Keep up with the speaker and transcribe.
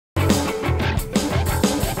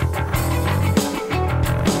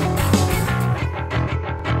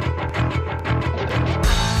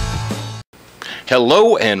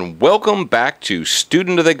Hello and welcome back to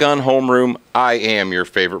Student of the Gun Homeroom. I am your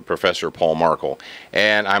favorite Professor Paul Markel,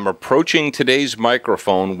 and I'm approaching today's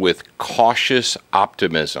microphone with cautious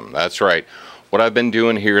optimism. That's right. What I've been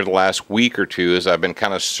doing here the last week or two is I've been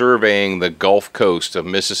kind of surveying the Gulf Coast of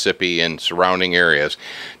Mississippi and surrounding areas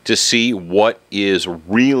to see what is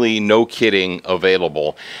really, no kidding,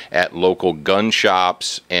 available at local gun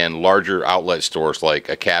shops and larger outlet stores like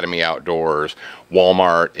Academy Outdoors,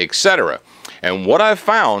 Walmart, etc. And what I've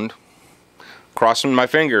found, crossing my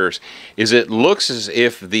fingers, is it looks as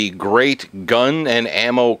if the great gun and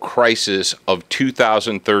ammo crisis of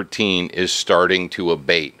 2013 is starting to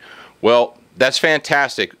abate. Well, that's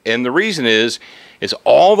fantastic. And the reason is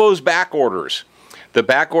all those back orders. The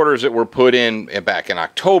back orders that were put in back in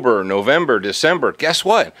October, November, December, guess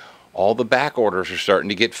what? All the back orders are starting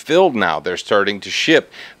to get filled now. They're starting to ship.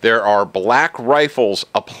 There are black rifles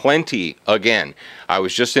aplenty again. I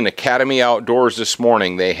was just in Academy Outdoors this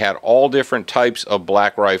morning. They had all different types of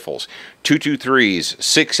black rifles. 223s,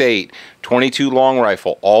 6.8, 22 long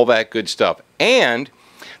rifle, all that good stuff. And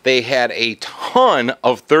they had a ton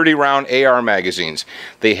of 30-round AR magazines.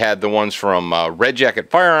 They had the ones from Red Jacket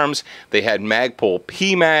Firearms. They had Magpul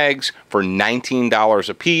P-Mags for $19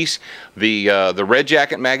 a piece. The Red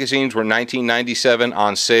Jacket magazines were $19.97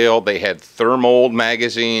 on sale. They had Thermold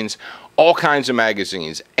magazines, all kinds of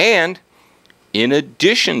magazines. And in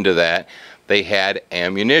addition to that, they had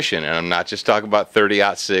ammunition. And I'm not just talking about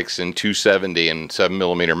 30-06 and 270 and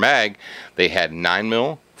 7mm mag. They had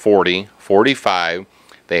 9mm, 40, 45.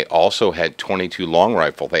 They also had 22 long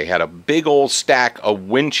rifle. They had a big old stack of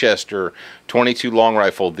Winchester 22 long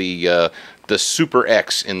rifle, the Super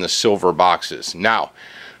X in the silver boxes. Now,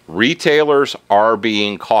 retailers are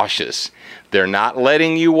being cautious. They're not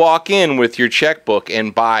letting you walk in with your checkbook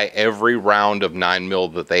and buy every round of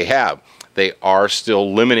 9mm that they have. They are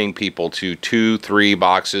still limiting people to 2, 3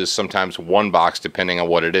 boxes, sometimes 1 box, depending on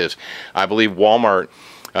what it is. I believe Walmart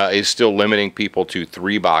is still limiting people to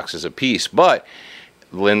 3 boxes apiece. But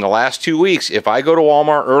in the last 2 weeks, if I go to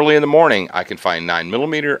Walmart early in the morning, I can find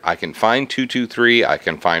 9mm, I can find 223, I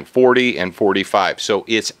can find 40 and 45. So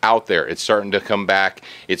it's out there. It's starting to come back.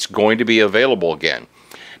 It's going to be available again.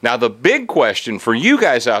 Now, the big question for you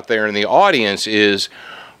guys out there in the audience is,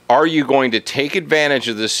 are you going to take advantage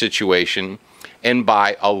of this situation and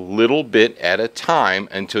buy a little bit at a time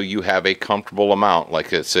until you have a comfortable amount,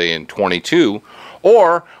 like let's say in 22,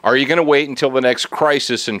 or are you going to wait until the next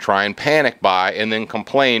crisis and try and panic buy and then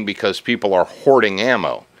complain because people are hoarding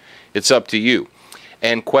ammo? It's up to you.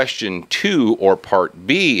 And question 2, or part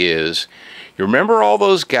B, is, you remember all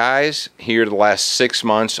those guys here the last 6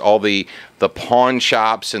 months, all the pawn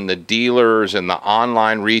shops and the dealers and the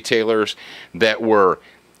online retailers that were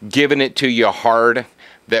giving it to you hard,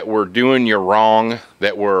 that were doing you wrong,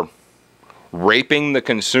 that were raping the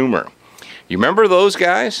consumer? You remember those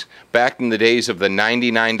guys back in the days of the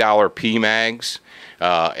 $99 P-Mags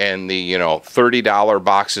and the $30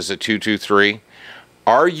 boxes of 223?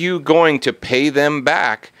 Are you going to pay them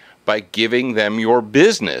back by giving them your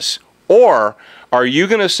business? Or are you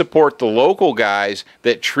going to support the local guys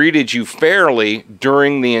that treated you fairly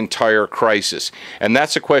during the entire crisis? And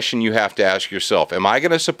that's a question you have to ask yourself. Am I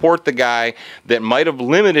going to support the guy that might have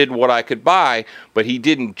limited what I could buy, but he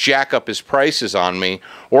didn't jack up his prices on me?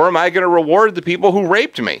 Or am I going to reward the people who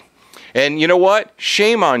raped me? And you know what?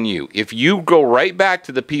 Shame on you. If you go right back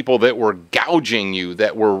to the people that were gouging you,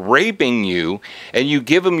 that were raping you, and you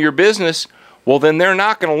give them your business, well, then they're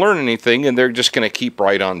not going to learn anything, and they're just going to keep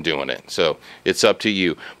right on doing it. So it's up to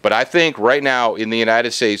you. But I think right now in the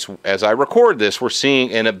United States, as I record this, we're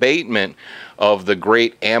seeing an abatement of the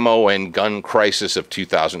great ammo and gun crisis of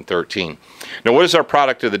 2013. Now, what is our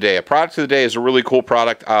product of the day? A product of the day is a really cool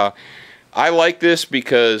product. I like this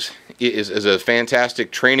because it is a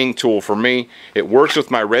fantastic training tool for me. It works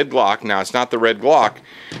with my Red Glock. Now, it's not the Red Glock.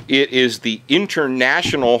 It is the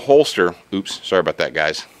International holster. Oops, sorry about that,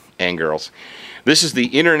 guys and girls. This is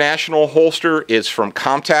the International holster. It's from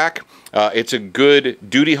ComTac. It's a good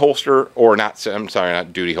duty holster, or not, I'm sorry,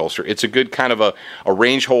 not duty holster. It's a good kind of a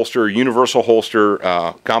range holster, universal holster,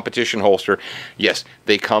 competition holster. Yes,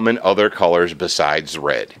 they come in other colors besides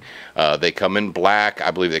red. They come in black.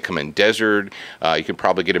 I believe they come in desert. You can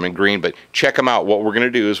probably get them in green, but check them out. What we're going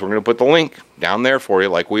to do is we're going to put the link down there for you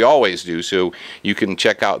like we always do, so you can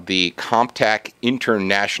check out the ComTac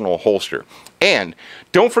International holster. And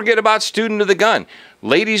don't forget about Student of the Gun.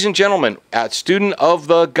 Ladies and gentlemen, at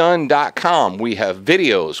studentofthegun.com, we have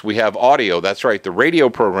videos, we have audio. That's right, the radio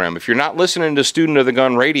program. If you're not listening to Student of the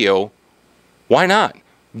Gun radio, why not?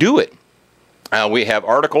 Do it. We have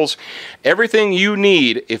articles, everything you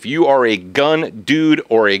need if you are a gun dude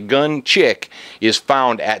or a gun chick is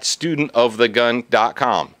found at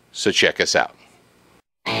studentofthegun.com. So check us out.